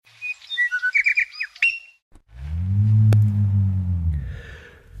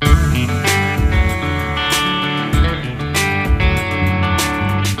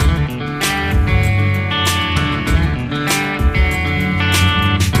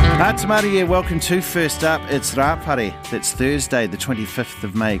Atamaria, welcome to First Up. It's Rāpare. That's Thursday, the 25th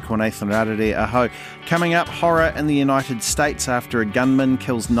of May. Ko Nathan Rārere aho. Coming up, horror in the United States after a gunman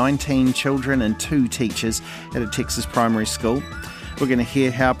kills 19 children and 2 teachers at a Texas primary school. We're going to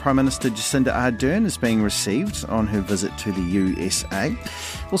hear how Prime Minister Jacinda Ardern is being received on her visit to the USA.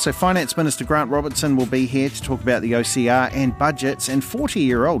 Also, Finance Minister Grant Robertson will be here to talk about the OCR and budgets, and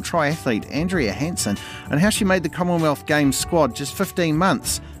 40-year-old triathlete Andrea Hansen and how she made the Commonwealth Games squad just 15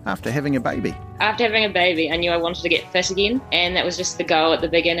 months after having a baby. After having a baby, I knew I wanted to get fit again, and that was just the goal at the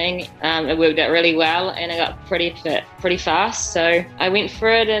beginning. It worked out really well, and I got pretty fit pretty fast. So I went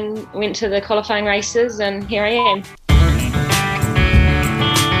for it and went to the qualifying races, and here I am.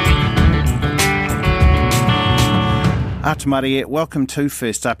 Atamaria, welcome to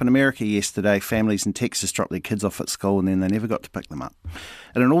First Up. In America yesterday, families in Texas dropped their kids off at school and then they never got to pick them up.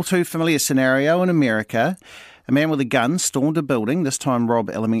 In an all too familiar scenario in America, a man with a gun stormed a building, this time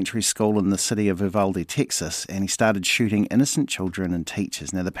Robb Elementary School in the city of Uvalde, Texas, and he started shooting innocent children and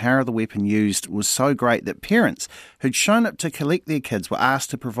teachers. Now, the power of the weapon used was so great that parents who'd shown up to collect their kids were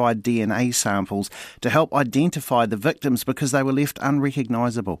asked to provide DNA samples to help identify the victims because they were left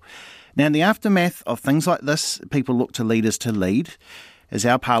unrecognisable. Now, in the aftermath of things like this, people look to leaders to lead, as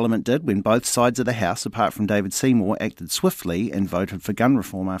our Parliament did when both sides of the House, apart from David Seymour, acted swiftly and voted for gun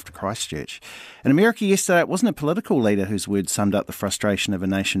reform after Christchurch. In America yesterday, it wasn't a political leader whose words summed up the frustration of a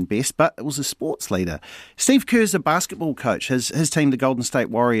nation best, but it was a sports leader. Steve Kerr's a basketball coach. His team, the Golden State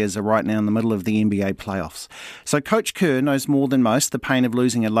Warriors, are right now in the middle of the NBA playoffs. So Coach Kerr knows more than most the pain of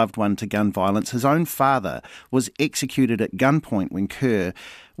losing a loved one to gun violence. His own father was executed at gunpoint when Kerr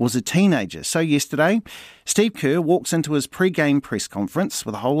was a teenager. So yesterday, Steve Kerr walks into his pre-game press conference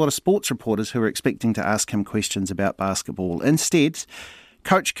with a whole lot of sports reporters who are expecting to ask him questions about basketball. Instead,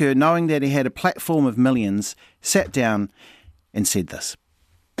 Coach Kerr, knowing that he had a platform of millions, sat down and said this.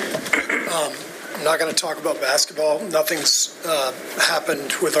 I'm not going to talk about basketball. Nothing's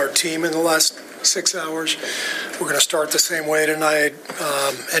happened with our team in the last 6 hours. We're going to start the same way tonight.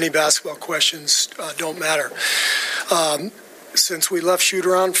 Any basketball questions don't matter. Since we left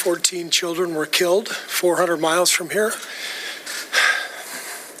shoot-around, 14 children were killed 400 miles from here,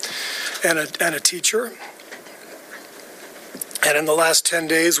 and a teacher. And in the last 10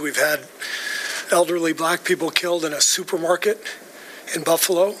 days, we've had elderly black people killed in a supermarket in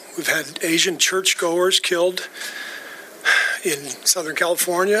Buffalo. We've had Asian churchgoers killed in Southern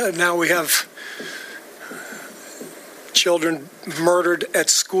California, and now we have children murdered at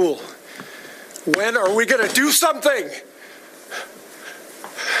school. When are we going to do something?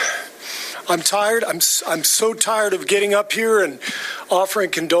 I'm tired. I'm so tired of getting up here and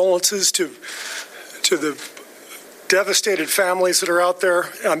offering condolences to the devastated families that are out there.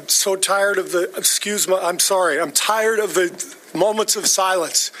 I'm so tired of I'm tired of the moments of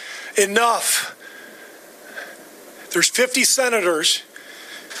silence. Enough. There's 50 senators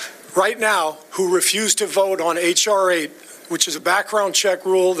right now who refuse to vote on H.R. 8, which is a background check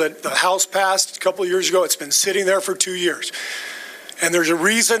rule that the House passed a couple of years ago. It's been sitting there for 2 years. And there's a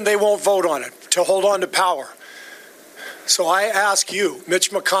reason they won't vote on it, to hold on to power. So I ask you,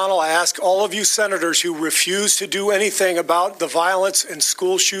 Mitch McConnell, I ask all of you senators who refuse to do anything about the violence and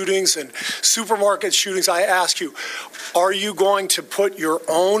school shootings and supermarket shootings, I ask you, are you going to put your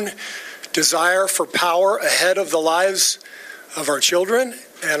own desire for power ahead of the lives of our children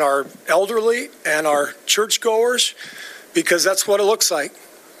and our elderly and our churchgoers? Because that's what it looks like.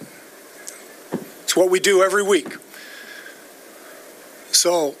 It's what we do every week.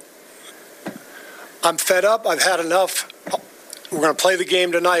 So I'm fed up. I've had enough. We're going to play the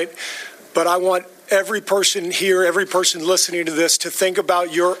game tonight, but I want every person here, every person listening to this, to think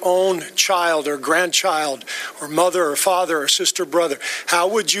about your own child or grandchild or mother or father or sister, brother. How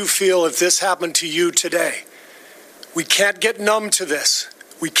would you feel if this happened to you today? We can't get numb to this.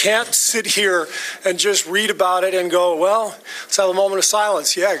 We can't sit here and just read about it and go, well, let's have a moment of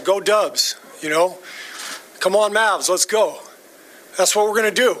silence. Yeah, go Dubs, Come on, Mavs, let's go. That's what we're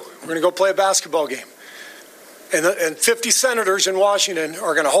going to do. We're going to go play a basketball game. And 50 senators in Washington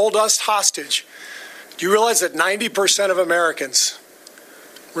are going to hold us hostage. Do you realize that 90% of Americans,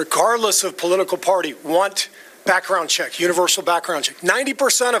 regardless of political party, want background check, universal background check?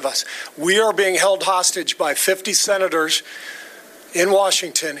 90% of us, we are being held hostage by 50 senators in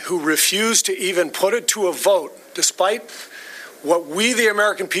Washington who refuse to even put it to a vote, despite what we, the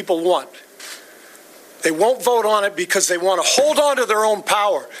American people, want. They won't vote on it because they want to hold on to their own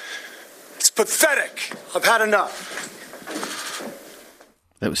power. It's pathetic. I've had enough.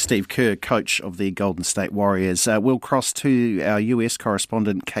 That was Steve Kerr, coach of the Golden State Warriors. We'll cross to our US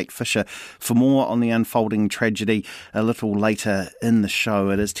correspondent, Kate Fisher, for more on the unfolding tragedy a little later in the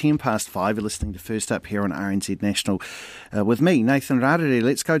show. It is 5:10. You're listening to First Up here on RNZ National with me, Nathan Rarere.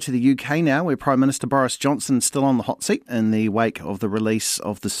 Let's go to the UK now, where Prime Minister Boris Johnson is still on the hot seat in the wake of the release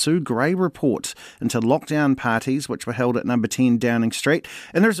of the Sue Gray report into lockdown parties, which were held at number 10 Downing Street.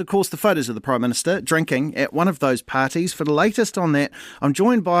 And there's, of course, the photos of the Prime Minister drinking at one of those parties. For the latest on that, I'm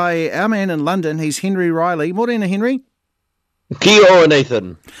joined by our man in London. He's Henry Riley. Morena, Henry. Kia ora,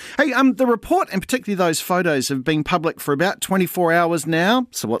 Nathan. Hey, the report, and particularly those photos, have been public for about 24 hours now.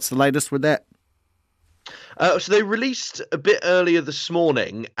 So what's the latest with that? So they released a bit earlier this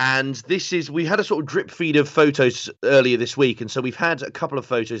morning, and we had a sort of drip feed of photos earlier this week, and so we've had a couple of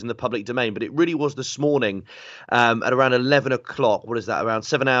photos in the public domain, but it really was this morning at around 11 o'clock, around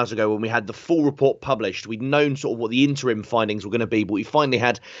 7 hours ago, when we had the full report published. We'd known sort of what the interim findings were going to be, but we finally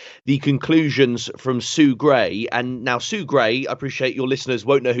had the conclusions from Sue Gray. And now Sue Gray, I appreciate your listeners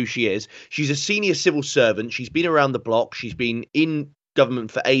won't know who she is. She's a senior civil servant. She's been around the block. She's been in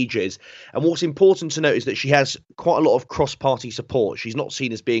government for ages, and what's important to note is that she has quite a lot of cross-party support. She's not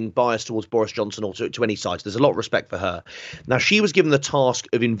seen as being biased towards Boris Johnson or to any side. There's a lot of respect for her. Now, she was given the task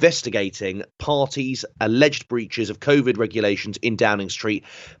of investigating parties' alleged breaches of COVID regulations in Downing Street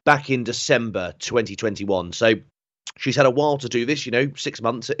back in December 2021. So she's had a while to do this, 6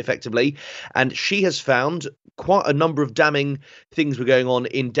 months effectively, and she has found quite a number of damning things were going on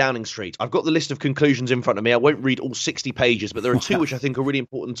in Downing Street. I've got the list of conclusions in front of me. I won't read all 60 pages, but there are two which I think are really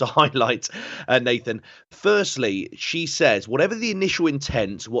important to highlight, Nathan. Firstly, she says, whatever the initial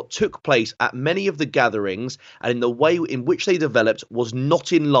intent, what took place at many of the gatherings and in the way in which they developed was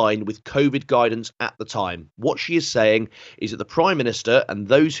not in line with COVID guidance at the time. What she is saying is that the Prime Minister and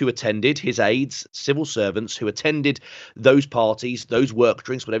those who attended, his aides, civil servants who attended those parties, those work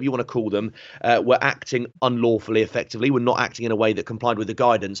drinks, whatever you want to call them, were acting unlawfully, effectively, were not acting in a way that complied with the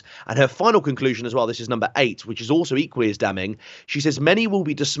guidance. And her final conclusion as well, this is number 8, which is also equally as damning. She says, many will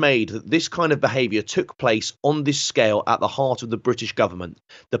be dismayed that this kind of behaviour took place on this scale at the heart of the British government.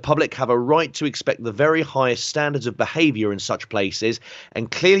 The public have a right to expect the very highest standards of behaviour in such places,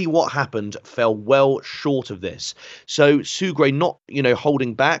 and clearly what happened fell well short of this. So Sue Gray not,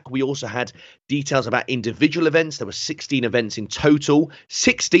 holding back. We also had details about individual events. There were 16 events in total.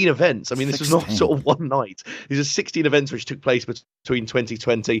 16 events. I mean, this 16. Was not sort of one night. These are 16 events which took place between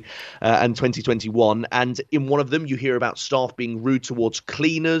 2020 and 2021. And in one of them, you hear about staff being rude towards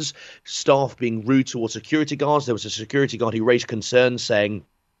cleaners, staff being rude towards security guards. There was a security guard who raised concerns saying,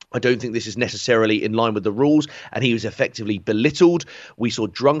 I don't think this is necessarily in line with the rules, and he was effectively belittled. We saw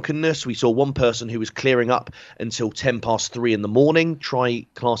drunkenness. We saw one person who was clearing up until 3:10 in the morning. Try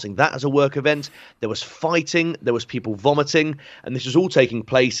classing that as a work event. There was fighting. There was people vomiting, and this was all taking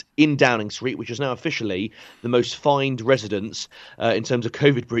place in Downing Street, which is now officially the most fined residence in terms of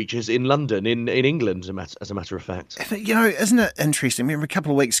COVID breaches in London, in England, as a matter of fact. Isn't it interesting? I remember a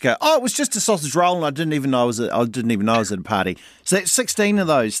couple of weeks ago, it was just a sausage roll, and I didn't even know I was at a party. So that's 16 of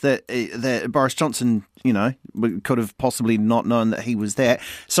those that Boris Johnson, could have possibly not known that he was there.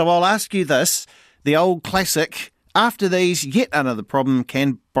 So I'll ask you this, the old classic, after these, yet another problem,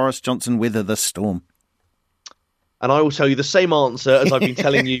 can Boris Johnson weather this storm? And I will tell you the same answer as I've been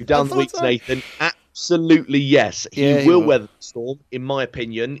telling you down the weeks, Nathan. Absolutely, yes. He will weather the storm, in my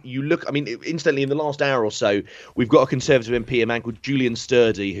opinion. Instantly in the last hour or so, we've got a Conservative MP, a man called Julian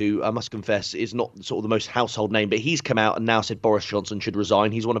Sturdy, who I must confess is not sort of the most household name, but he's come out and now said Boris Johnson should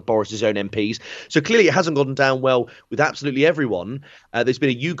resign. He's one of Boris's own MPs. So clearly it hasn't gone down well with absolutely everyone. There's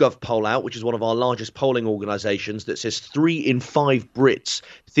been a YouGov poll out, which is one of our largest polling organisations, that says 3 in 5 Brits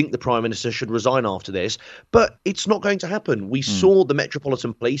think the Prime Minister should resign after this. But it's not going to happen. We saw the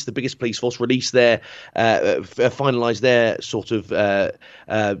Metropolitan Police, the biggest police force, release their finalise their sort of,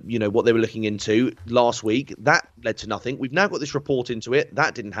 what they were looking into last week. That led to nothing. We've now got this report into it.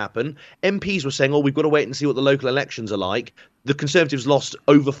 That didn't happen. MPs were saying, we've got to wait and see what the local elections are like. The Conservatives lost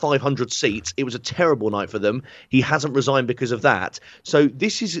over 500 seats. It was a terrible night for them. He hasn't resigned because of that. So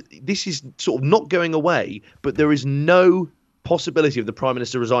this is sort of not going away, but there is no possibility of the Prime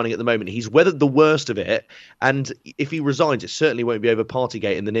Minister resigning at the moment. He's weathered the worst of it, and if he resigns, it certainly won't be over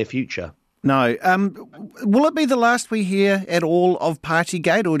Partygate in the near future. No. Will it be the last we hear at all of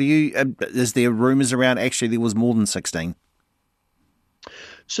Partygate, or is there rumours around actually there was more than 16?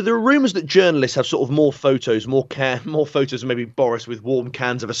 So there are rumours that journalists have sort of more photos, more photos of maybe Boris with warm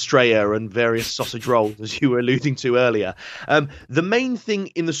cans of Estrella and various sausage rolls, as you were alluding to earlier. The main thing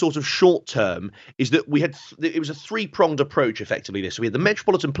in the sort of short term is that it was a three-pronged approach effectively this. So we had the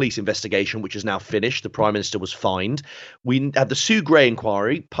Metropolitan Police investigation, which is now finished. The Prime Minister was fined. We had the Sue Gray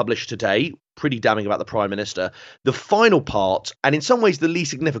inquiry published today, pretty damning about the Prime Minister. The final part, and in some ways the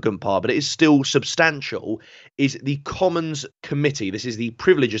least significant part, but it is still substantial, is the Commons Committee. This is the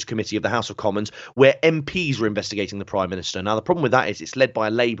Privileges Committee of the House of Commons, where MPs were investigating the Prime Minister. Now, the problem with that is it's led by a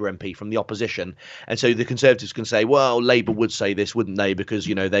Labour MP from the opposition. And so the Conservatives can say, well, Labour would say this, wouldn't they? Because,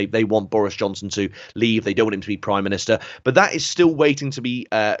 they want Boris Johnson to leave. They don't want him to be Prime Minister. But that is still waiting to be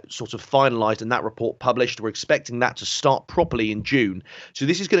sort of finalised and that report published. We're expecting that to start properly in June. So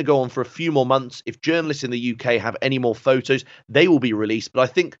this is going to go on for a few more months. If journalists in the UK have any more photos, they will be released. But I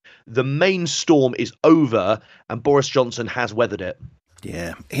think the main storm is over and Boris Johnson has weathered it.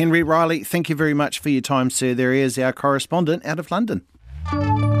 Yeah. Henry Riley, thank you very much for your time, sir. There he is, our correspondent out of London.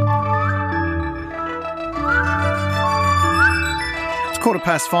 It's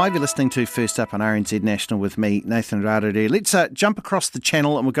 5:15. You're listening to First Up on RNZ National with me, Nathan Rarere. Let's jump across the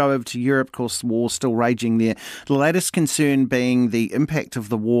channel and we'll go over to Europe. Of course, the war's still raging there. The latest concern being the impact of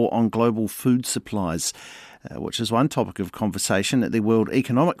the war on global food supplies, which is one topic of conversation at the World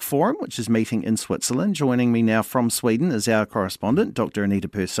Economic Forum, which is meeting in Switzerland. Joining me now from Sweden is our correspondent, Dr. Anita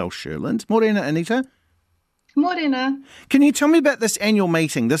Purcell-Sherland. Morena, Anita. Morena. Can you tell me about this annual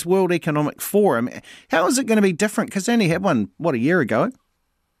meeting, this World Economic Forum? How is it going to be different? Because they only had one, a year ago?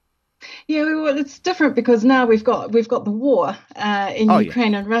 Yeah, well, it's different because now we've got the war in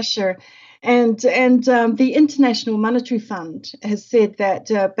Ukraine and Russia. And the International Monetary Fund has said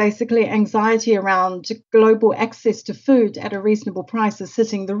that basically anxiety around global access to food at a reasonable price is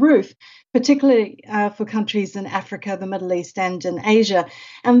hitting the roof, particularly for countries in Africa, the Middle East, and in Asia.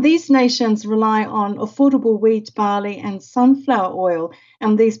 And these nations rely on affordable wheat, barley, and sunflower oil,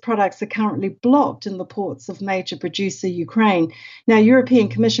 and these products are currently blocked in the ports of major producer Ukraine. Now, European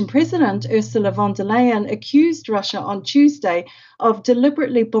Commission President Ursula von der Leyen accused Russia on Tuesday of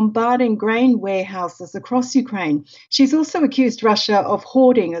deliberately bombarding grain warehouses across Ukraine. She's also accused Russia of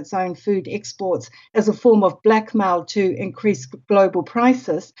hoarding its own food exports as a form of blackmail to increase global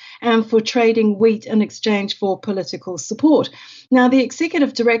prices and for trading wheat in exchange for political support. Now, the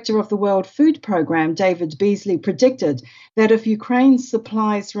executive director of the World Food Programme, David Beasley, predicted that if Ukraine's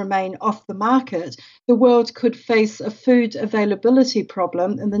supplies remain off the market, the world could face a food availability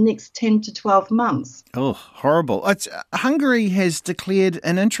problem in the next 10 to 12 months. Oh, horrible. Hungary has declared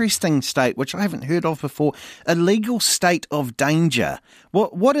an interesting state, which I haven't heard of before, a legal state of danger.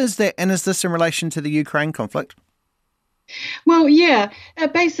 What is that, and is this in relation to the Ukraine conflict? Well, yeah,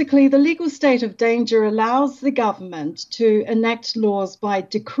 basically the legal state of danger allows the government to enact laws by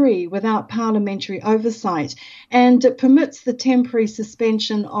decree without parliamentary oversight, and it permits the temporary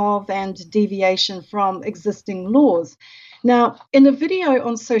suspension of and deviation from existing laws. Now, in a video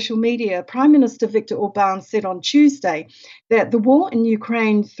on social media, Prime Minister Viktor Orbán said on Tuesday that the war in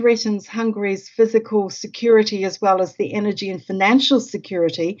Ukraine threatens Hungary's physical security as well as the energy and financial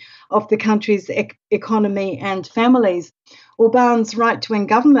security of the country's economy and families. Orbán's right-wing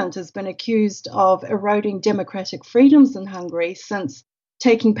government has been accused of eroding democratic freedoms in Hungary since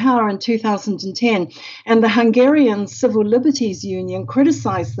taking power in 2010, and the Hungarian Civil Liberties Union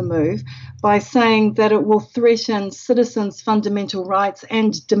criticised the move by saying that it will threaten citizens' fundamental rights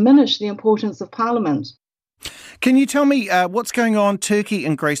and diminish the importance of parliament. Can you tell me what's going on? Turkey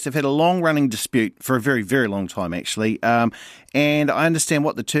and Greece have had a long-running dispute for a very, very long time, actually. And I understand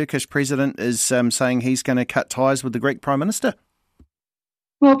what the Turkish president is saying he's going to cut ties with the Greek Prime Minister.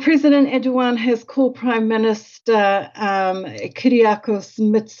 Well, President Erdogan has called Prime Minister Kyriakos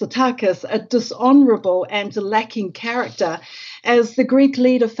Mitsotakis a dishonourable and lacking character, as the Greek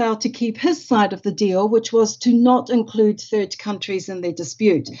leader failed to keep his side of the deal, which was to not include third countries in their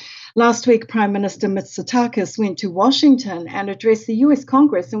dispute. Last week, Prime Minister Mitsotakis went to Washington and addressed the US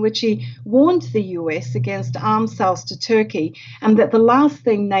Congress, in which he warned the US against arms sales to Turkey, and that the last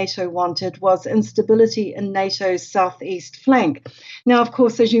thing NATO wanted was instability in NATO's southeast flank. Now, of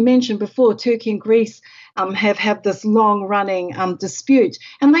course, as you mentioned before, Turkey and Greece have had this long-running dispute,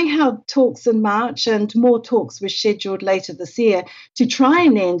 and they held talks in March, and more talks were scheduled later this year to try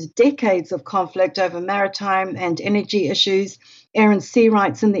and end decades of conflict over maritime and energy issues, air and sea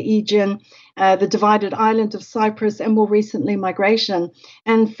rights in the Aegean, the divided island of Cyprus, and more recently migration.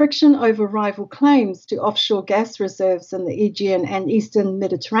 And friction over rival claims to offshore gas reserves in the Aegean and Eastern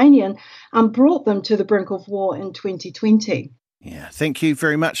Mediterranean brought them to the brink of war in 2020. Yeah, thank you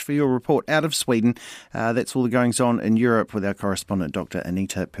very much for your report out of Sweden. That's all the goings on in Europe with our correspondent, Dr.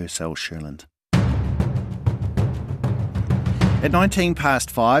 Anita Purcell-Sherland. At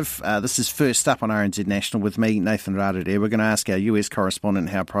 5:19, this is First Up on RNZ National with me, Nathan Rarere. We're going to ask our US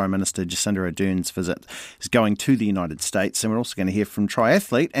correspondent how Prime Minister Jacinda Ardern's visit is going to the United States. And we're also going to hear from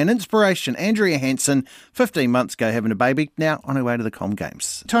triathlete and inspiration Andrea Hansen, 15 months ago having a baby, now on her way to the Com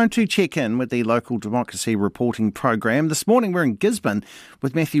Games. Time to check in with the local democracy reporting program. This morning we're in Gisborne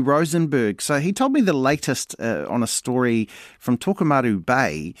with Matthew Rosenberg. So he told me the latest on a story from Tokomaru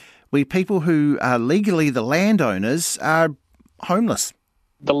Bay, where people who are legally the landowners are homeless.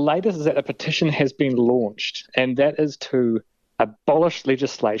 The latest is that a petition has been launched, and that is to abolish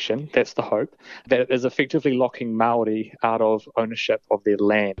legislation, that's the hope, that is effectively locking Māori out of ownership of their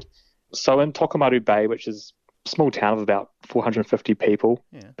land. So in Tokomaru Bay, which is a small town of about 450 people,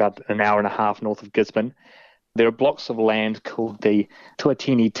 about an hour and a half north of Gisborne, there are blocks of land called the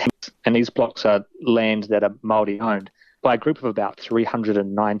Tuatini Tanks, and these blocks are land that are Māori owned by a group of about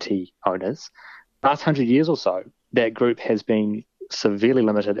 390 owners. The last 100 years or so, that group has been severely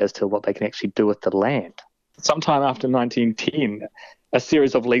limited as to what they can actually do with the land. Sometime after 1910, a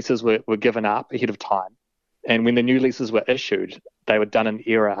series of leases were given up ahead of time. And when the new leases were issued, they were done in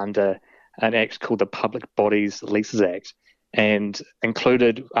error under an act called the Public Bodies Leases Act, and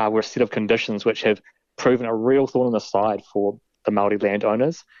included were a set of conditions which have proven a real thorn in the side for the Māori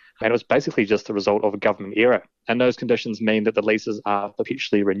landowners. And it was basically just the result of a government error. And those conditions mean that the leases are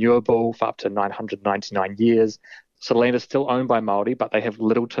perpetually renewable for up to 999 years. So the land is still owned by Māori, but they have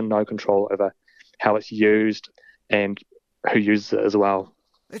little to no control over how it's used and who uses it as well.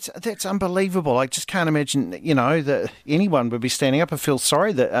 That's unbelievable. I just can't imagine, that anyone would be standing up and feel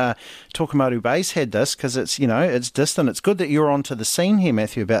sorry that Tokomaru Bay's had this, because it's, it's distant. It's good that you're onto the scene here,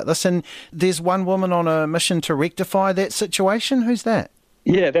 Matthew, about this. And there's one woman on a mission to rectify that situation. Who's that?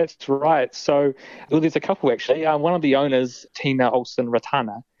 Yeah, that's right. So there's a couple, actually. One of the owners, Tina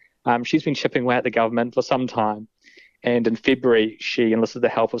Olsen-Ratana, she's been chipping away at the government for some time. And in February, she enlisted the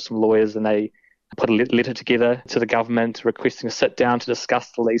help of some lawyers, and they put a letter together to the government requesting a sit down to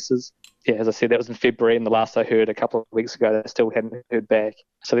discuss the leases. Yeah, as I said, that was in February, and the last I heard a couple of weeks ago, they still hadn't heard back.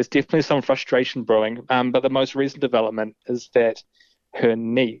 So there's definitely some frustration brewing. But the most recent development is that her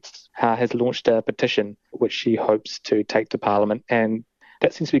niece has launched a petition which she hopes to take to Parliament, and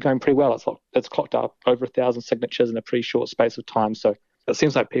that seems to be going pretty well. It's clocked up over 1,000 signatures in a pretty short space of time. So it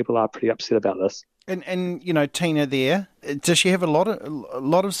seems like people are pretty upset about this. And Tina there, does she have a lot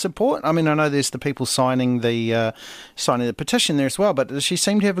of support? I mean, I know there's the people signing the petition there as well, but does she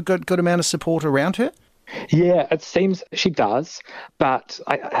seem to have a good amount of support around her? Yeah, it seems she does, but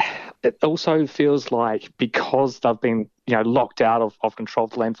it also feels like because they've been locked out of control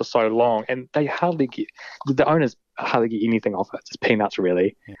of the land for so long, and the owners hardly get anything off it. It's peanuts,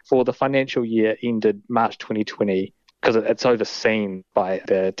 really. Yeah. For the financial year ended March 2020, because it's overseen by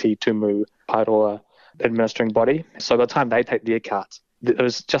the Te Tumu Pairoa administering body. So by the time they take their cuts, it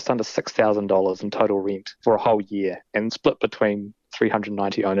was just under $6,000 in total rent for a whole year, and split between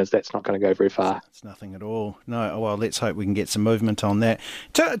 390 owners. That's not going to go very far. It's nothing at all. No, well, let's hope we can get some movement on that.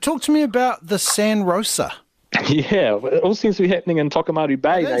 Talk to me about the San Rosa. Yeah, it all seems to be happening in Tokomaru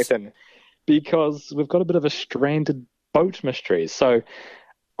Bay, Nathan, because we've got a bit of a stranded boat mystery. So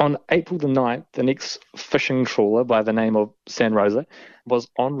on April the 9th, the next fishing trawler by the name of San Rosa was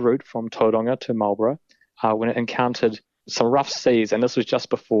en route from Tauranga to Marlborough when it encountered some rough seas, and this was just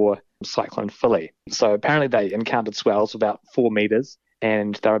before Cyclone Philly. So apparently they encountered swells about 4 meters,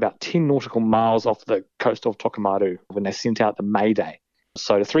 and they were about 10 nautical miles off the coast of Tokomaru when they sent out the Mayday.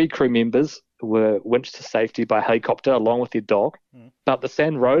 So the 3 crew members were winched to safety by helicopter along with their dog, but the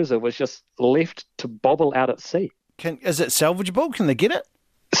San Rosa was just left to bobble out at sea. Is it salvageable? Can they get it?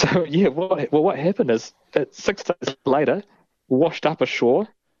 So, yeah, what happened is that 6 days later, washed up ashore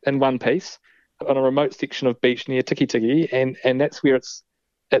in one piece on a remote section of beach near Tiki Tiki, and that's where it's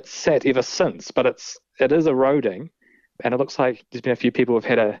sat ever since. But it is eroding, and it looks like there's been a few people who've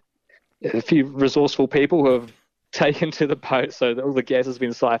had a few resourceful people who have taken to the boat, so all the gas has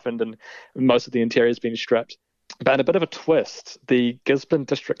been siphoned and most of the interior has been stripped. But in a bit of a twist, the Gisborne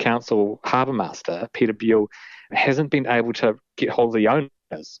District Council Harbour Master, Peter Buell, hasn't been able to get hold of the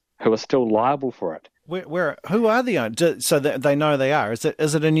owners, who are still liable for it. Who are the owners? So that they know they are. Is it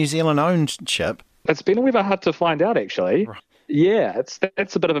a New Zealand-owned ship? It's been a little bit hard to find out, actually. Right. Yeah,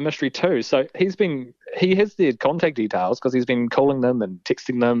 that's a bit of a mystery too. So he has their contact details because he's been calling them and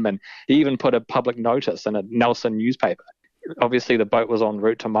texting them, and he even put a public notice in a Nelson newspaper. Obviously, the boat was en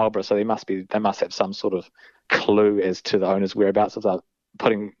route to Marlborough, so they must have some sort of clue as to the owner's whereabouts if they're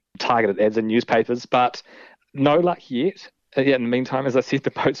putting targeted ads in newspapers. But no luck yet. in the meantime, as I said,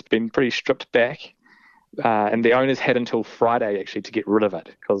 the boat's been pretty stripped back. And the owners had until Friday, actually, to get rid of it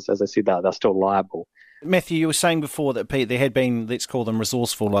because, as I said, they're still liable. Matthew, you were saying before that, Pete, there had been, let's call them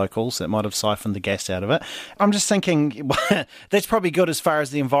resourceful locals that might have siphoned the gas out of it. I'm just thinking that's probably good as far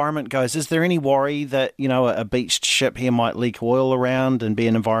as the environment goes. Is there any worry that, a beached ship here might leak oil around and be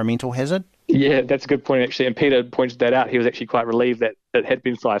an environmental hazard? Yeah, that's a good point, actually. And Peter pointed that out. He was actually quite relieved that it had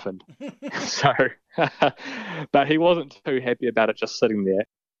been siphoned. But he wasn't too happy about it just sitting there.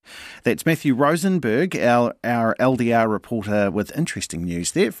 That's Matthew Rosenberg, our LDR reporter with interesting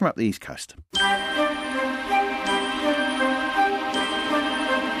news there from up the East Coast.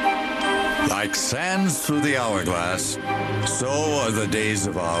 Like sands through the hourglass, so are the days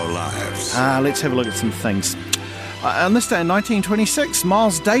of our lives. Let's have a look at some things. On this day in 1926,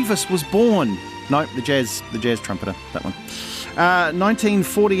 Miles Davis was born. No, the jazz trumpeter, that one.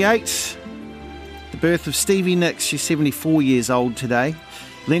 1948, the birth of Stevie Nicks. She's 74 years old today.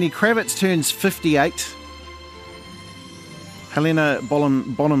 Lenny Kravitz turns 58. Helena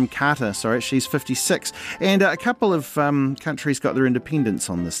Bonham Carter, she's 56. And a couple of countries got their independence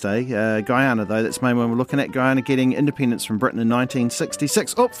on this day. Guyana, though, that's the main one we're looking at. Guyana getting independence from Britain in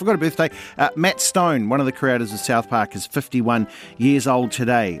 1966. Oh, forgot a birthday. Matt Stone, one of the creators of South Park, is 51 years old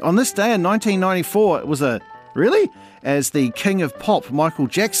today. On this day in 1994, it was as the king of pop, Michael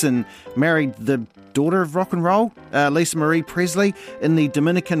Jackson, married the daughter of rock and roll, Lisa Marie Presley, in the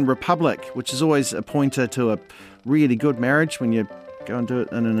Dominican Republic, which is always a pointer to a really good marriage when you go and do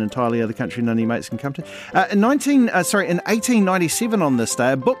it in an entirely other country none of your mates can come to. In 1897 on this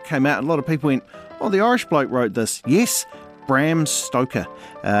day, a book came out and a lot of people went, oh, the Irish bloke wrote this. Yes, Bram Stoker.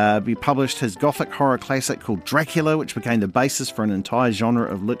 He published his gothic horror classic called Dracula, which became the basis for an entire genre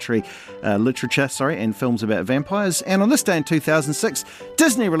of literature and films about vampires. And on this day in 2006,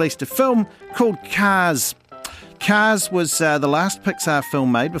 Disney released a film called Cars. Cars was the last Pixar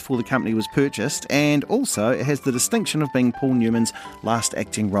film made before the company was purchased, and also it has the distinction of being Paul Newman's last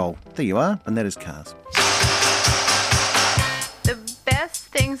acting role. There you are, and that is Cars. The best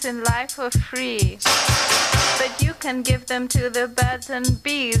things in life are free, but you can give them to the birds and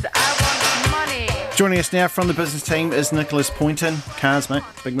bees. I want money. Joining us now from the business team is Nicholas Poynton. Cars, mate,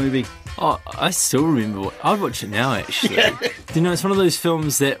 big movie. Oh, I still remember. I'd watch it now, actually. Yeah. It's one of those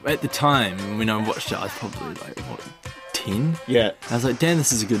films that at the time when I watched it, I was probably 10. Yeah. I was like, damn,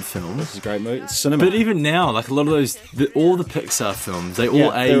 this is a good film. This is a great movie. It's cinema. But even now, a lot of those, all the Pixar films, they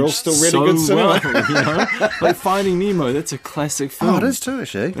all age they're all still really good cinema. Well, Like Finding Nemo, that's a classic film. Oh, it is too,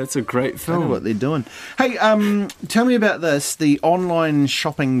 actually. That's a great film. I know what they're doing. Hey, tell me about this, the online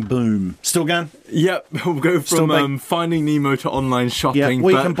shopping boom. Still going? Yep, we'll go from Finding Nemo to online shopping. Yeah,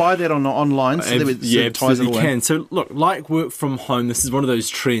 well, you can buy that online, so absolutely you can. So, look, like work from home, this is one of those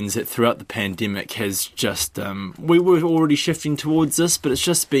trends that throughout the pandemic has just, we were already shifting towards this, but it's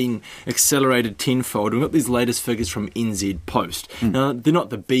just been accelerated tenfold. We've got these latest figures from NZ Post. Now, they're not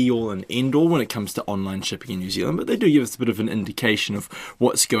the be-all and end-all when it comes to online shipping in New Zealand, but they do give us a bit of an indication of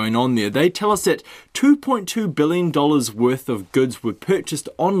what's going on there. They tell us that $2.2 billion worth of goods were purchased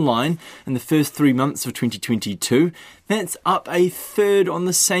online in the first 3 months of 2022. That's up a third on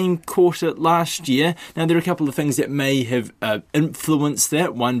the same quarter last year. Now, there are a couple of things that may have influenced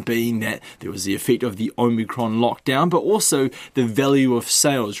that, one being that there was the effect of the Omicron lockdown, but also the value of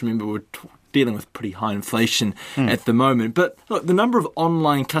sales. Remember, we're dealing with pretty high inflation at the moment. But look, the number of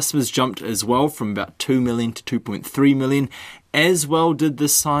online customers jumped as well from about 2 million to 2.3 million. As well did the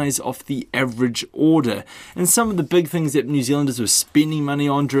size of the average order. And some of the big things that New Zealanders were spending money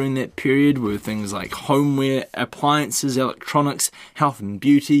on during that period were things like homeware, appliances, electronics, health and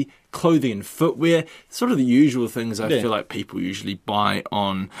beauty, clothing and footwear, sort of the usual things I feel like people usually buy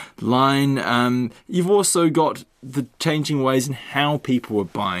online. You've also got the changing ways in how people are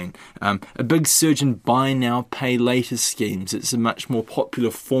buying. A big surge in buy now, pay later schemes. It's a much more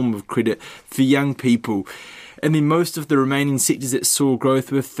popular form of credit for young people. And then most of the remaining sectors that saw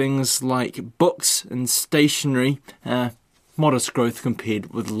growth were things like books and stationery, modest growth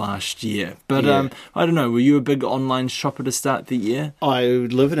compared with last year. But I don't know, were you a big online shopper to start the year? I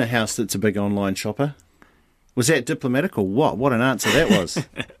live in a house that's a big online shopper. Was that diplomatic or what? What an answer that was.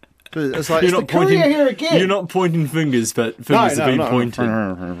 It's like, you're not pointing here again. You're not pointing fingers, but fingers have been pointed.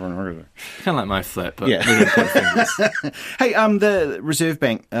 Kind of like my flat, but we don't point fingers. Hey, the Reserve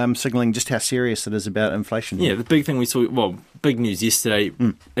Bank signalling just how serious it is about inflation. Yeah, the big thing we saw, big news yesterday,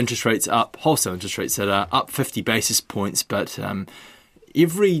 interest rates up, wholesale interest rates that are up 50 basis points, but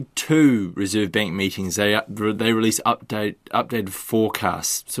every 2 Reserve Bank meetings, they release updated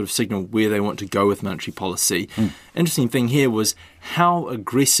forecasts, sort of signal where they want to go with monetary policy. Interesting thing here was how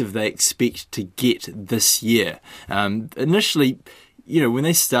aggressive they expect to get this year. Initially, when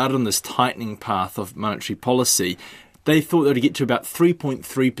they started on this tightening path of monetary policy, they thought they would get to about 3.3%,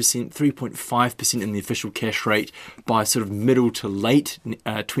 3.5% in the official cash rate by sort of middle to late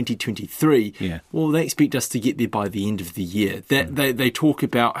 2023. Yeah. Well, they expect us to get there by the end of the year. They talk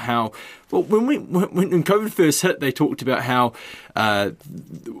about how, when COVID first hit, they talked about how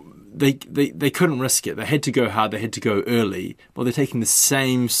they couldn't risk it. They had to go hard. They had to go early. Well, they're taking the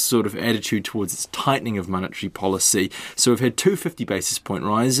same sort of attitude towards its tightening of monetary policy. So we've had 2 50 basis point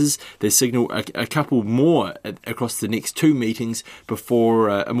rises. They signal a couple more across the next 2 meetings before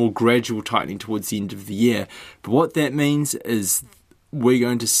a more gradual tightening towards the end of the year. But what that means is we're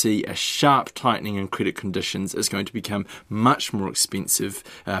going to see a sharp tightening in credit conditions. It's going to become much more expensive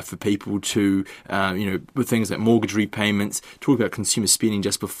for people to, with things like mortgage repayments. Talk about consumer spending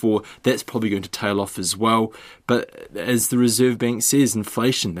just before. That's probably going to tail off as well. But as the Reserve Bank says,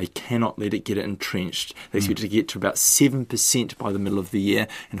 inflation, they cannot let it get it entrenched. They expect it to get to about 7% by the middle of the year,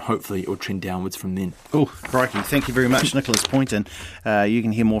 and hopefully it will trend downwards from then. Oh, crikey. Thank you very much, Nicholas Poynton. You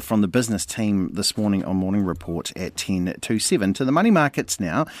can hear more from the business team this morning on Morning Report at 10:27. To the money markets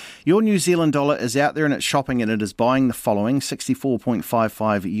now. Your New Zealand dollar is out there and it's shopping, and it is buying the following: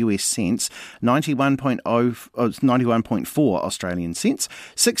 64.55 US cents, 91.4 Australian cents,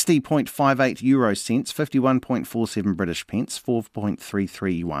 60.58 euro cents, 51.47 British pence,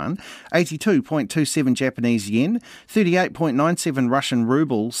 4.33 yuan, 82.27 Japanese yen, 38.97 Russian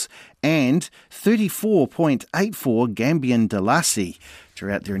rubles, and 34.84 Gambian dalasi. Are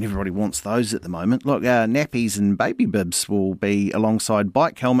out there and everybody wants those at the moment. Look, nappies and baby bibs will be alongside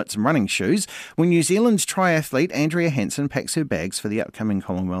bike helmets and running shoes when New Zealand's triathlete Andrea Hansen packs her bags for the upcoming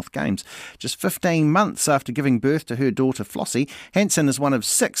Commonwealth Games. Just 15 months after giving birth to her daughter Flossie, Hansen is one of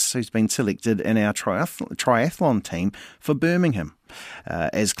 6 who's been selected in our triathlon team for Birmingham.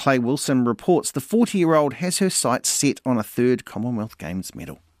 As Clay Wilson reports, the 40-year-old has her sights set on a 3rd Commonwealth Games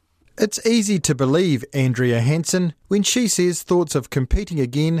medal. It's easy to believe Andrea Hansen when she says thoughts of competing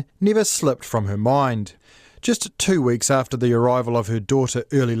again never slipped from her mind. Just 2 weeks after the arrival of her daughter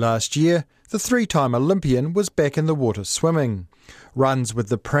early last year, the 3-time Olympian was back in the water swimming. Runs with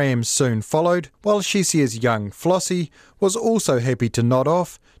the prams soon followed, while she says young Flossie was also happy to nod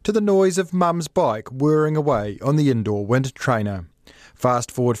off to the noise of mum's bike whirring away on the indoor wind trainer.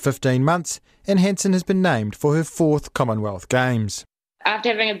 Fast forward 15 months, and Hansen has been named for her 4th Commonwealth Games. After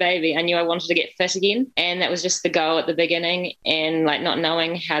having a baby, I knew I wanted to get fit again, and that was just the goal at the beginning, and not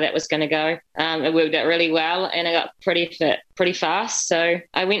knowing how that was going to go. It worked out really well, and I got pretty fit pretty fast, so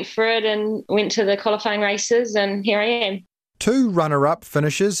I went for it and went to the qualifying races, and here I am. 2 runner-up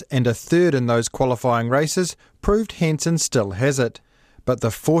finishes and a 3rd in those qualifying races proved Hansen still has it. But the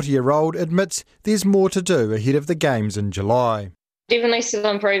 40-year-old admits there's more to do ahead of the Games in July. Definitely still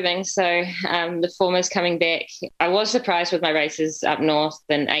improving, so the form is coming back. I was surprised with my races up north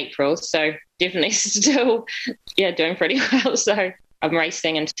in April, so definitely still doing pretty well. So I'm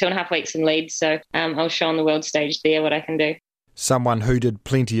racing in 2.5 weeks in Leeds, so I'll show on the world stage there what I can do. Someone who did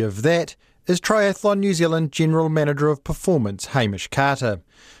plenty of that is Triathlon New Zealand General Manager of Performance Hamish Carter.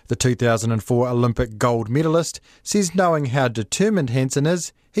 The 2004 Olympic gold medalist says knowing how determined Hansen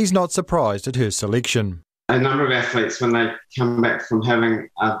is, he's not surprised at her selection. A number of athletes, when they come back from having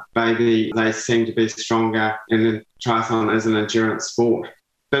a baby, they seem to be stronger, and triathlon is an endurance sport.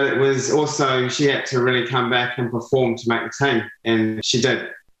 But it was also, she had to really come back and perform to make the team, and she did.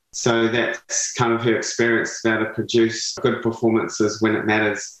 So that's kind of her experience, to be able to produce good performances when it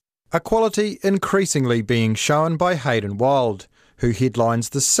matters. A quality increasingly being shown by Hayden Wild, who headlines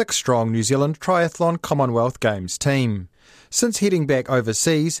the 6-strong New Zealand Triathlon Commonwealth Games team. Since heading back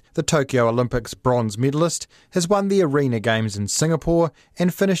overseas, the Tokyo Olympics bronze medalist has won the Arena Games in Singapore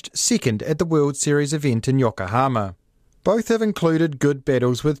and finished 2nd at the World Series event in Yokohama. Both have included good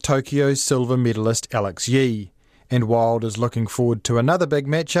battles with Tokyo's silver medalist Alex Yee, and Wild is looking forward to another big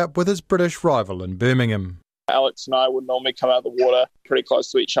matchup with his British rival in Birmingham. Alex and I would normally come out of the water pretty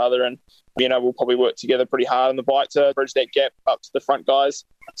close to each other, and we'll probably work together pretty hard on the bike to bridge that gap up to the front guys.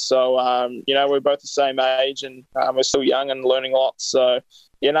 So, we're both the same age, and we're still young and learning lots. So,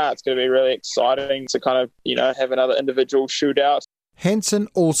 it's going to be really exciting to kind of, have another individual shootout. Hansen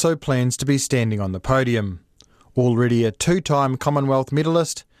also plans to be standing on the podium. Already a 2-time Commonwealth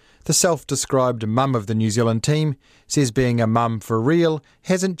medalist, the self-described mum of the New Zealand team says being a mum for real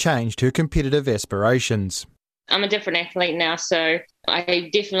hasn't changed her competitive aspirations. I'm a different athlete now, so I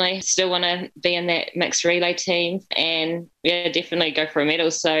definitely still want to be in that mixed relay team and definitely go for a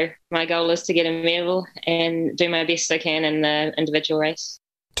medal. So my goal is to get a medal and do my best I can in the individual race.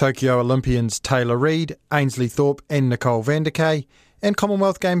 Tokyo Olympians Taylor Reid, Ainsley Thorpe and Nicole van der Kay and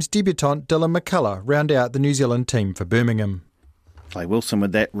Commonwealth Games debutant Dylan McCullough round out the New Zealand team for Birmingham. Clay Wilson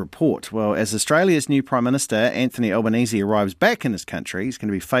with that report. Well, as Australia's new Prime Minister, Anthony Albanese, arrives back in his country, he's going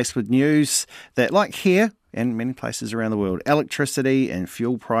to be faced with news that, like here and many places around the world, electricity and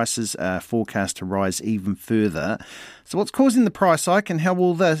fuel prices are forecast to rise even further. So what's causing the price hike and how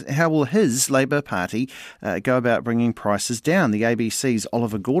will his Labour Party go about bringing prices down? The ABC's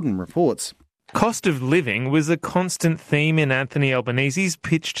Oliver Gordon reports. Cost of living was a constant theme in Anthony Albanese's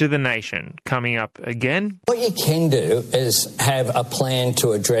pitch to the nation. Coming up again. What you can do is have a plan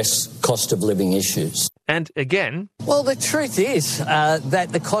to address cost of living issues. And again. Well, the truth is that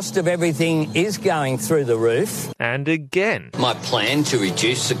the cost of everything is going through the roof. And again. My plan to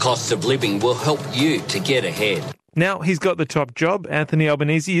reduce the cost of living will help you to get ahead. Now he's got the top job, Anthony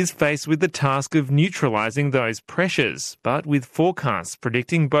Albanese is faced with the task of neutralising those pressures. But with forecasts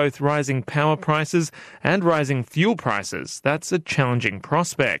predicting both rising power prices and rising fuel prices, that's a challenging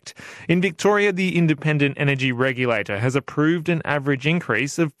prospect. In Victoria, the independent energy regulator has approved an average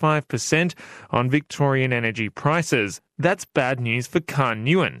increase of 5% on Victorian energy prices. That's bad news for Khan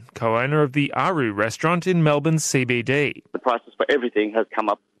Nguyen, co-owner of the Aru restaurant in Melbourne's CBD. The prices for everything has come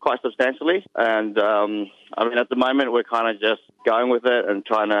up quite substantially, and at the moment we're kind of just going with it and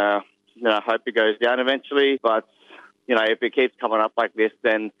trying to, hope it goes down eventually. But if it keeps coming up like this,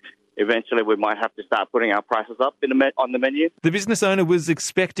 then eventually we might have to start putting our prices up on the menu. The business owner was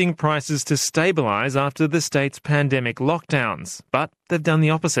expecting prices to stabilise after the state's pandemic lockdowns, but they've done the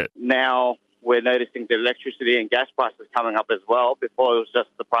opposite. Now we're noticing the electricity and gas prices coming up as well. Before it was just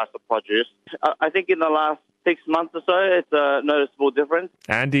the price of produce. I think in the last 6 months or so, it's a noticeable difference.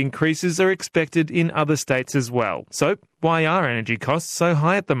 And increases are expected in other states as well. So why are energy costs so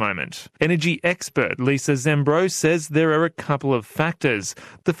high at the moment? Energy expert Lisa Zembro says there are a couple of factors.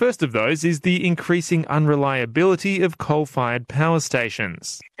 The first of those is the increasing unreliability of coal-fired power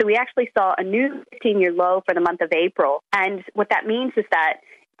stations. So we actually saw a new 15-year low for the month of April. And what that means is that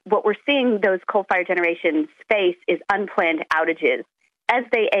what we're seeing those coal-fired generations face is unplanned outages. As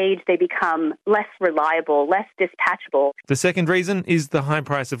they age, they become less reliable, less dispatchable. The second reason is the high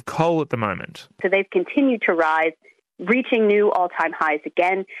price of coal at the moment. So they've continued to rise, reaching new all-time highs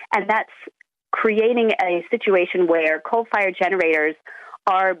again, and that's creating a situation where coal-fired generators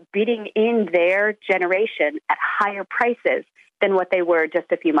are bidding in their generation at higher prices than what they were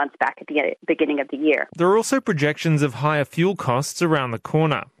just a few months back at the beginning of the year. There are also projections of higher fuel costs around the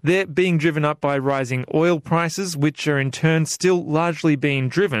corner. They're being driven up by rising oil prices, which are in turn still largely being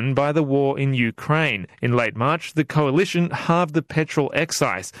driven by the war in Ukraine. In late March, the coalition halved the petrol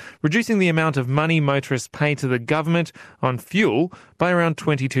excise, reducing the amount of money motorists pay to the government on fuel by around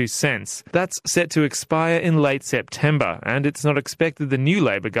 22 cents. That's set to expire in late September, and it's not expected the new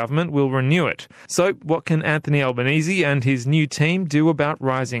Labour government will renew it. So what can Anthony Albanese and his new team do about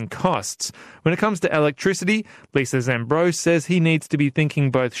rising costs? When it comes to electricity, Lisa Zembro says he needs to be thinking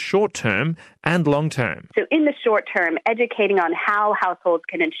both short-term and long-term. So in the short term, educating on how households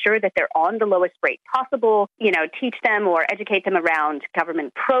can ensure that they're on the lowest rate possible, teach them or educate them around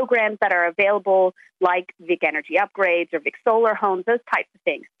government programs that are available, like Vic Energy upgrades or Vic Solar homes, those types of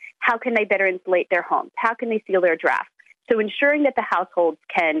things. How can they better insulate their homes? How can they seal their drafts? So ensuring that the households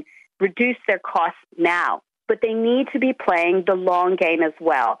can reduce their costs now, but they need to be playing the long game as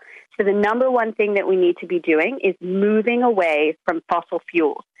well. So the number one thing that we need to be doing is moving away from fossil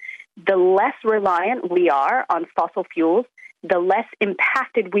fuels. The less reliant we are on fossil fuels, the less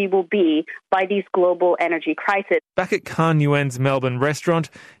impacted we will be by these global energy crises. Back at Khan Nguyen's Melbourne restaurant,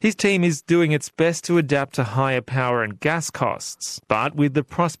 his team is doing its best to adapt to higher power and gas costs. But with the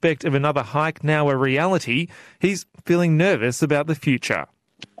prospect of another hike now a reality, he's feeling nervous about the future.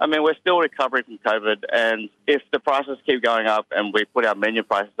 We're still recovering from COVID, and if the prices keep going up and we put our menu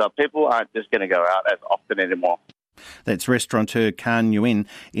prices up, people aren't just going to go out as often anymore. That's restaurateur Khan Nguyen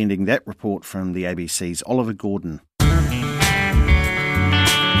ending that report from the ABC's Oliver Gordon.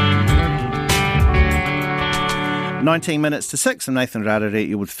 19 minutes to 6. I'm Nathan Rarere.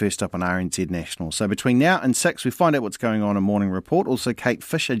 You're with First Up on RNZ National. So between now and 6, we find out what's going on in Morning Report. Also, Kate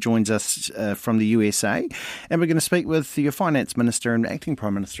Fisher joins us from the USA. And we're going to speak with your Finance Minister and Acting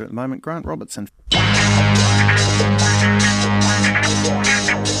Prime Minister at the moment, Grant Robertson.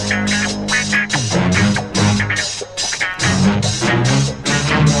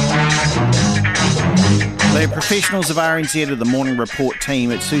 Professionals of RNZ of the Morning Report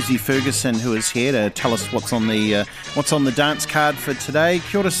team. It's Susie Ferguson who is here to tell us what's on the dance card for today.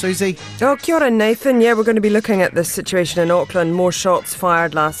 Kia ora, Susie. Oh, kia ora, Nathan. Yeah, we're going to be looking at this situation in Auckland. More shots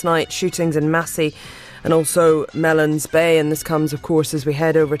fired last night, shootings in Massey and also Mellons Bay, and this comes, of course, as we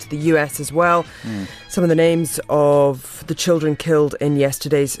head over to the US as well. Some of the names of the children killed in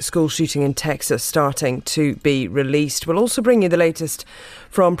yesterday's school shooting in Texas starting to be released. We'll also bring you the latest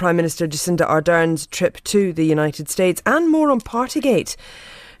from Prime Minister Jacinda Ardern's trip to the United States and more on Partygate,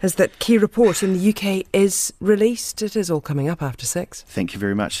 as that key report in the UK is released. It is all coming up after 6. Thank you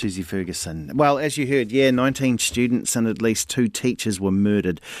very much, Susie Ferguson. Well, as you heard, 19 students and at least 2 teachers were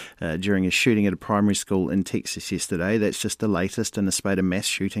murdered during a shooting at a primary school in Texas yesterday. That's just the latest in a spate of mass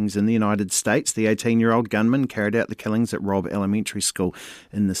shootings in the United States. The 18-year-old gunman carried out the killings at Robb Elementary School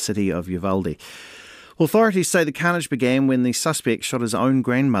in the city of Uvalde. Authorities say the carnage began when the suspect shot his own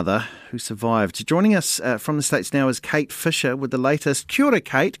grandmother, who survived. Joining us from the States now is Kate Fisher with the latest. Kia ora,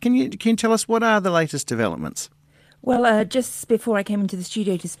 Kate. Can you tell us what are the latest developments? Well, just before I came into the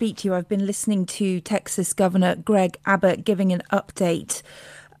studio to speak to you, I've been listening to Texas Governor Greg Abbott giving an update.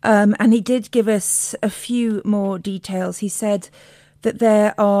 And he did give us a few more details. He said that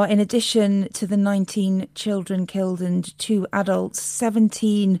there are, in addition to the 19 children killed and 2 adults,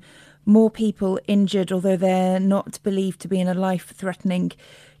 17 more people injured, although they're not believed to be in a life-threatening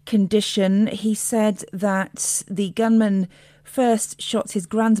condition. He said that the gunman first shot his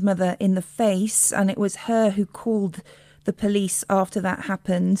grandmother in the face, and it was her who called the police after that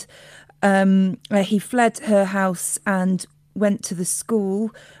happened. He fled her house and went to the school,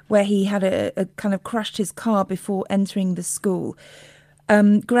 where he had a kind of crashed his car before entering the school.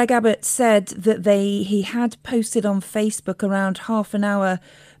 Greg Abbott said that he had posted on Facebook around half an hour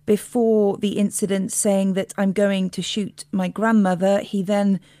before the incident saying that I'm going to shoot my grandmother. He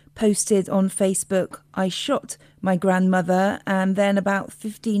then posted on Facebook, I shot my grandmother. And then about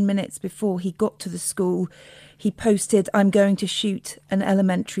 15 minutes before he got to the school, he posted, I'm going to shoot an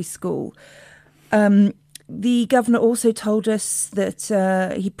elementary school. The governor also told us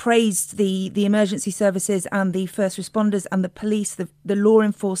that he praised the emergency services and the first responders and the police, the law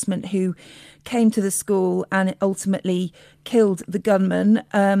enforcement who came to the school and ultimately killed the gunman.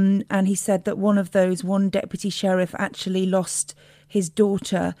 And he said that one deputy sheriff actually lost his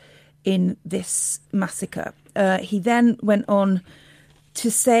daughter in this massacre. He then went on to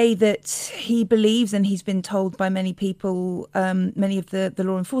say that he believes, and he's been told by many people, many of the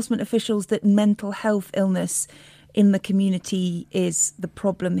law enforcement officials, that mental health illness in the community is the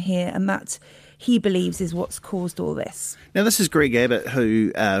problem here, and that he believes is what's caused all this. Now, this is Greg Abbott,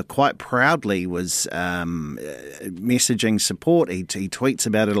 who quite proudly was messaging support. He tweets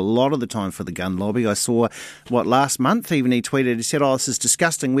about it a lot of the time for the gun lobby. I saw, last month even he tweeted, he said, this is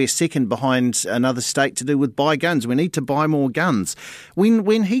disgusting. We're second behind another state to do with buy guns. We need to buy more guns.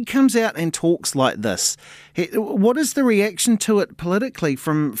 When he comes out and talks like this, what is the reaction to it politically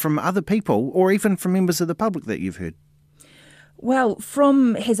from other people or even from members of the public that you've heard? Well,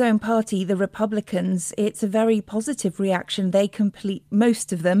 from his own party, the Republicans, it's a very positive reaction.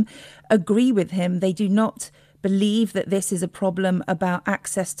 Most of them agree with him. They do not believe that this is a problem about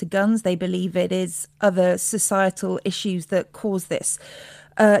access to guns. They believe it is other societal issues that cause this.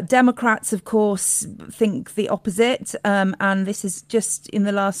 Democrats, of course, think the opposite. And this is just in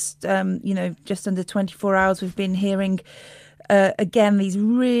the last, just under 24 hours, we've been hearing, again, these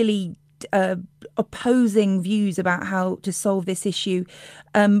really opposing views about how to solve this issue.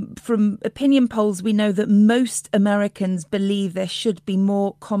 From opinion polls, we know that most Americans believe there should be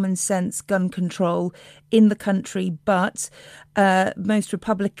more common sense gun control in the country, but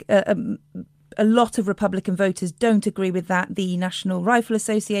a lot of Republican voters don't agree with that. The National Rifle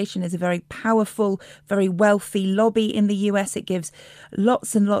Association is a very powerful, very wealthy lobby in the US. It gives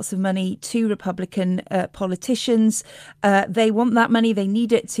lots and lots of money to Republican politicians. They want that money. They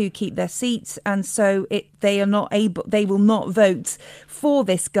need it to keep their seats. And so they will not vote for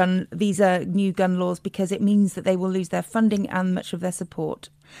these new gun laws because it means that they will lose their funding and much of their support.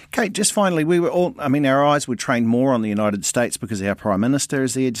 Kate, just finally, our eyes were trained more on the United States because our Prime Minister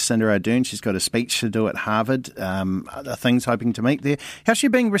is there, Jacinda Ardern. She's got a speech to do at Harvard, other things hoping to meet there. How's she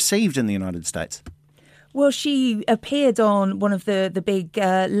being received in the United States? Well, she appeared on one of the big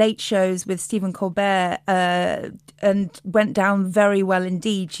late shows with Stephen Colbert and went down very well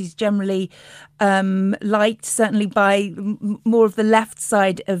indeed. She's generally liked, certainly by more of the left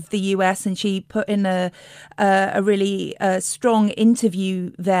side of the US, and she put in a really strong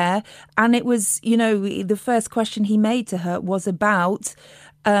interview there. And it was, the first question he made to her was about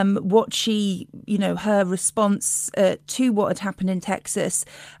what her response to what had happened in Texas.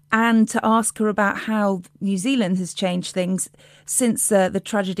 and to ask her about how New Zealand has changed things since the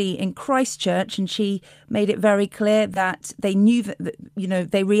tragedy in Christchurch. And she made it very clear that they knew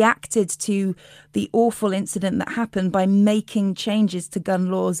that, they reacted to the awful incident that happened by making changes to gun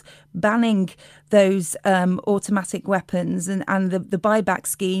laws, banning those automatic weapons and the buyback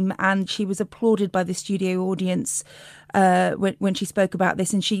scheme. And she was applauded by the studio audience when she spoke about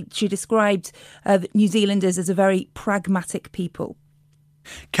this. And she described New Zealanders as a very pragmatic people.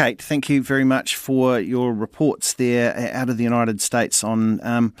 Kate, thank you very much for your reports there out of the United States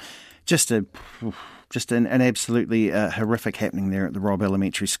on just an absolutely horrific happening there at the Robb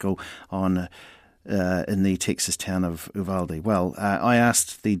Elementary School in the Texas town of Uvalde. Well, I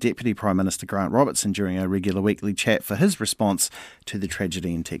asked the Deputy Prime Minister Grant Robertson during our regular weekly chat for his response to the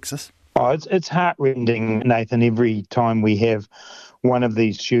tragedy in Texas. Oh, it's heartrending, Nathan, every time we have one of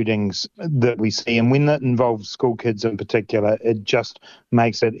these shootings that we see. And when that involves school kids in particular, it just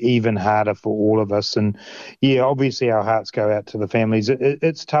makes it even harder for all of us. And yeah, obviously our hearts go out to the families.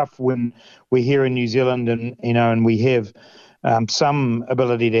 It's tough when we're here in New Zealand and we have some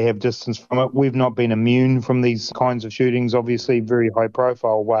ability to have distance from it. We've not been immune from these kinds of shootings, obviously, very high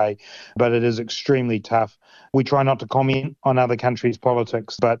profile way, but it is extremely tough. We try not to comment on other countries'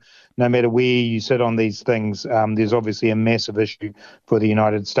 politics, but no matter where you sit on these things, there's obviously a massive issue for the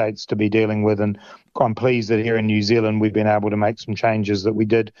United States to be dealing with. And I'm pleased that here in New Zealand we've been able to make some changes that we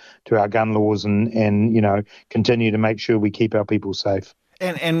did to our gun laws and continue to make sure we keep our people safe.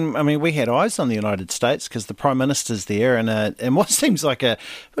 And I mean, we had eyes on the United States because the Prime Minister's there and what seems like a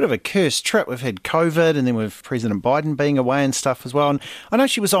bit of a cursed trip. We've had COVID and then with President Biden being away and stuff as well. And I know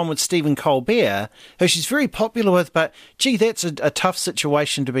she was on with Stephen Colbert, who she's very popular with, but gee, that's a tough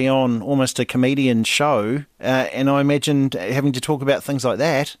situation to be on, almost a comedian show. And I imagine having to talk about things like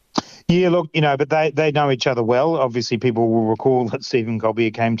that. Yeah, look, but they know each other well. Obviously, people will recall that Stephen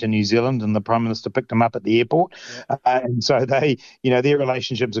Colbert came to New Zealand and the Prime Minister picked him up at the airport. Yeah. And so their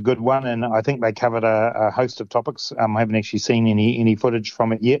relationship's a good one. And I think they covered a host of topics. I haven't actually seen any footage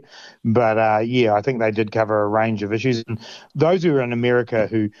from it yet. But I think they did cover a range of issues. And those who are in America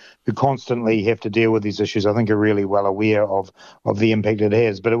who constantly have to deal with these issues, I think are really well aware of the impact it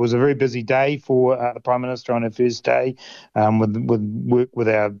has. But it was a very busy day for the Prime Minister on her first day with work with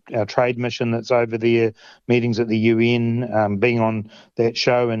our trade mission that's over there, meetings at the UN, being on that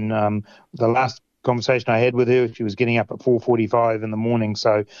show. And the last conversation I had with her, she was getting up at 4:45 in the morning.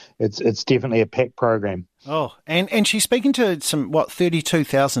 So it's definitely a packed program. Oh, and she's speaking to some,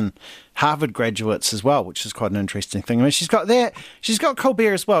 32,000 Harvard graduates as well, which is quite an interesting thing. I mean, she's got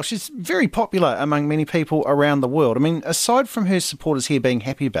Colbert as well. She's very popular among many people around the world. I mean, aside from her supporters here being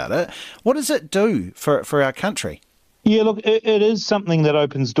happy about it, what does it do for our country? Yeah, look, it is something that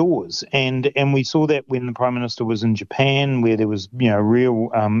opens doors, and we saw that when the Prime Minister was in Japan, where there was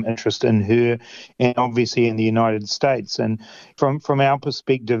real interest in her, and obviously in the United States. And from our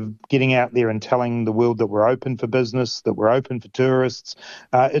perspective, getting out there and telling the world that we're open for business, that we're open for tourists,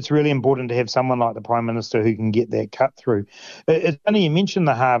 it's really important to have someone like the Prime Minister who can get that cut through. It's funny you mentioned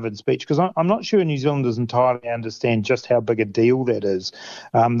the Harvard speech, because I'm not sure New Zealanders entirely understand just how big a deal that is.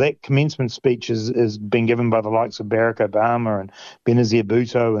 That commencement speech is been given by the likes of Barack Obama and Benazir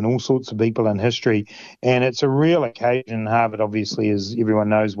Bhutto and all sorts of people in history, and it's a real occasion. Harvard obviously, as everyone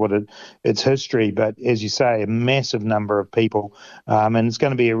knows, it's history, but as you say, a massive number of people, and it's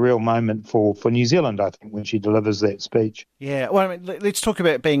going to be a real moment for New Zealand, I think, when she delivers that speech. Yeah, well, I mean, let's talk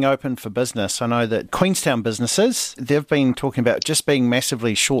about being open for business. I know that Queenstown businesses, they've been talking about just being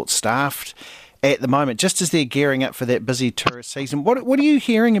massively short-staffed at the moment, just as they're gearing up for that busy tourist season. What are you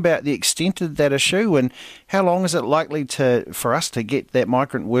hearing about the extent of that issue, and how long is it likely for us to get that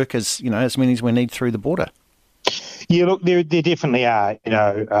migrant workers, as many as we need through the border? Yeah, look, there definitely are,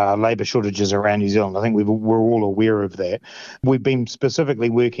 labour shortages around New Zealand. I think we're all aware of that. We've been specifically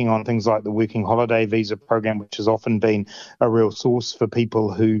working on things like the Working Holiday Visa program, which has often been a real source for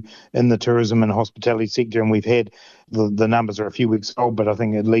people who in the tourism and hospitality sector, and we've had the numbers are a few weeks old, but I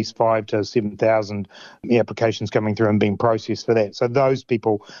think at least 5,000 to 7,000 applications coming through and being processed for that. So those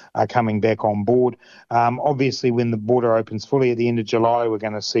people are coming back on board. Obviously, when the border opens fully at the end of July, we're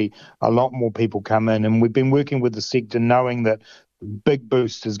going to see a lot more people come in. And we've been working with the sector knowing that big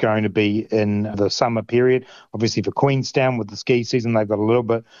boost is going to be in the summer period. Obviously for Queenstown with the ski season, they've got a little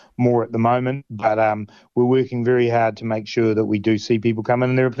bit more at the moment, but we're working very hard to make sure that we do see people come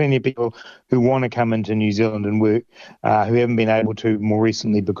in. And there are plenty of people who want to come into New Zealand and work who haven't been able to more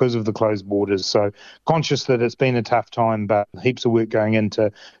recently because of the closed borders. So conscious that it's been a tough time, but heaps of work going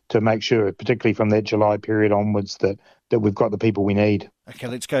into to make sure, particularly from that July period onwards, that we've got the people we need. Okay,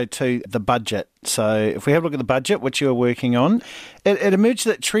 let's go to the budget. So if we have a look at the budget, which you're working on, it emerged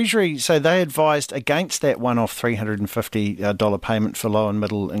that Treasury, so they advised against that one-off $350 payment for low and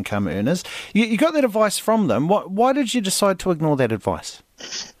middle income earners. You got that advice from them. Why did you decide to ignore that advice?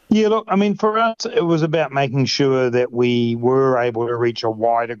 Yeah, look, I mean, for us, it was about making sure that we were able to reach a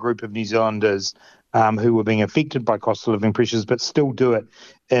wider group of New Zealanders who were being affected by cost of living pressures, but still do it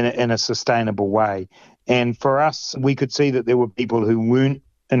in a sustainable way. And for us, we could see that there were people who weren't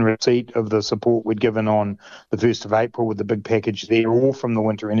in receipt of the support we'd given on the 1st of April with the big package there, or from the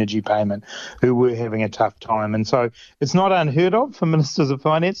winter energy payment, who were having a tough time. And so it's not unheard of for ministers of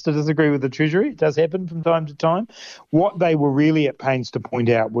finance to disagree with the Treasury. It does happen from time to time. What they were really at pains to point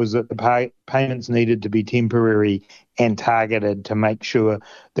out was that the payments needed to be temporary and targeted to make sure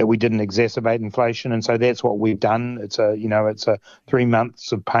that we didn't exacerbate inflation. And so that's what we've done. It's a 3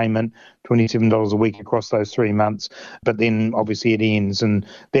 months of payment, $27 a week across those 3 months, but then obviously it ends. And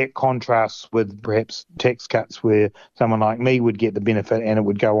that contrasts with perhaps tax cuts where someone like me would get the benefit and it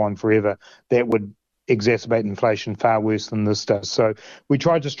would go on forever. That would exacerbate inflation far worse than this does. So we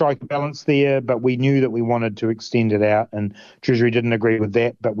tried to strike a balance there, but we knew that we wanted to extend it out, and Treasury didn't agree with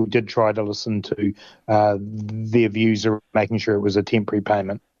that, but we did try to listen to their views of making sure it was a temporary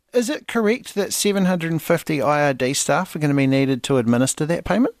payment. Is it correct that 750 IRD staff are going to be needed to administer that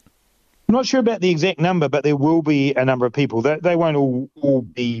payment? I'm not sure about the exact number, but there will be a number of people. They won't all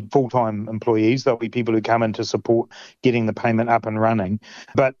be full-time employees. There'll be people who come in to support getting the payment up and running.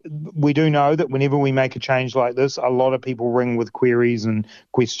 But we do know that whenever we make a change like this, a lot of people ring with queries and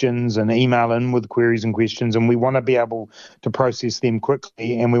questions and email in with queries and questions, and we want to be able to process them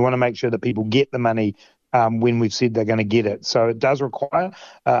quickly, and we want to make sure that people get the money when we've said they're going to get it. So it does require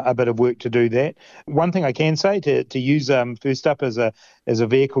a bit of work to do that. One thing I can say to use First Up as a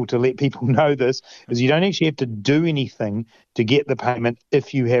vehicle to let people know this is you don't actually have to do anything to get the payment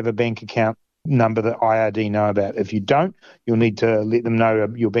if you have a bank account number that IRD know about. If you don't, you'll need to let them know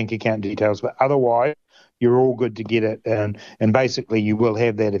your bank account details. But otherwise, you're all good to get it, and basically you will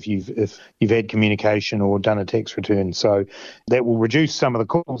have that if you've had communication or done a tax return. So that will reduce some of the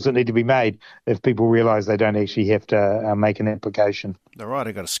calls that need to be made if people realise they don't actually have to make an application. All right,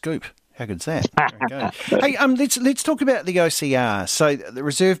 I got a scoop. How good's that? Hey, let's talk about the OCR. So the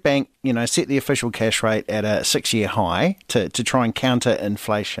Reserve Bank, set the official cash rate at a 6-year high to try and counter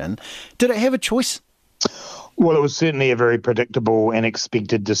inflation. Did it have a choice? Well, it was certainly a very predictable and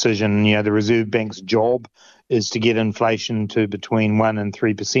expected decision. The Reserve Bank's job is to get inflation to between 1% and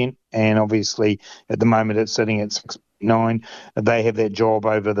 3%. And obviously, at the moment, it's sitting at 6.9%. They have that job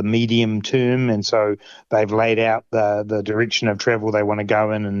over the medium term. And so they've laid out the direction of travel they want to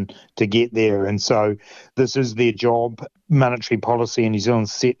go in and to get there. And so this is their job. Monetary policy in New Zealand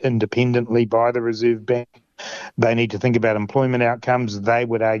set independently by the Reserve Bank. They need to think about employment outcomes. They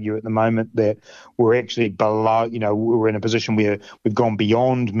would argue at the moment that we're actually below, we're in a position where we've gone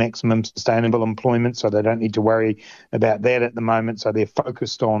beyond maximum sustainable employment, so they don't need to worry about that at the moment. So they're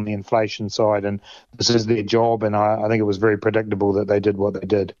focused on the inflation side, and this is their job, and I think it was very predictable that they did what they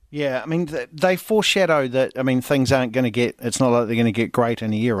did. Yeah, they foreshadow that, things aren't going to it's not like they're going to get great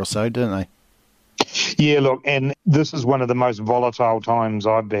in a year or so, didn't they? Yeah, look, and this is one of the most volatile times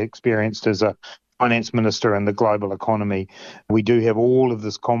I've experienced as a finance minister in the global economy. We do have all of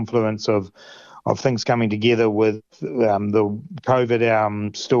this confluence of things coming together with the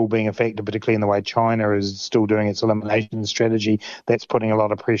COVID still being affected, particularly in the way China is still doing its elimination strategy. That's putting a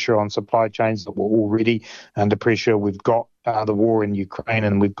lot of pressure on supply chains that were already under pressure. We've got the war in Ukraine,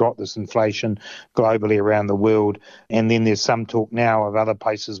 and we've got this inflation globally around the world. And then there's some talk now of other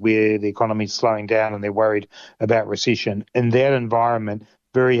places where the economy is slowing down and they're worried about recession. In that environment,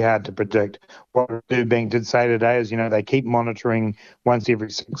 very hard to predict. What the Reserve Bank did say today is, they keep monitoring once every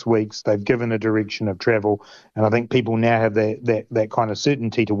 6 weeks. They've given a direction of travel, and I think people now have that kind of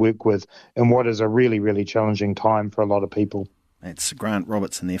certainty to work with in what is a really, really challenging time for a lot of people. That's Grant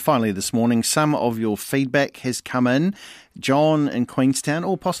Robertson there. Finally this morning, some of your feedback has come in. John in Queenstown,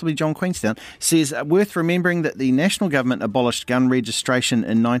 or possibly John Queenstown, says, worth remembering that the national government abolished gun registration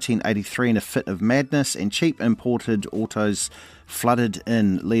in 1983 in a fit of madness, and cheap imported autos flooded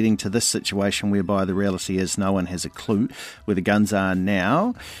in, leading to this situation whereby the reality is no one has a clue where the guns are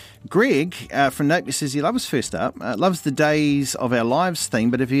now. Greg from Napier says he loves First Up, loves the Days of Our Lives theme,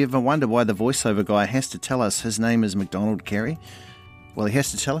 but if you ever wonder why the voiceover guy has to tell us his name is McDonald Carey, well, he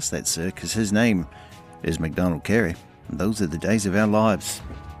has to tell us that, sir, because his name is McDonald Carey. And those are the days of our lives.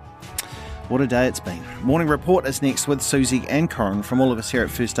 What a day it's been. Morning Report is next with Susie and Corin from all of us here at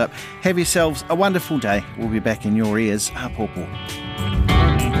First Up. Have yourselves a wonderful day. We'll be back in your ears. Pōpō.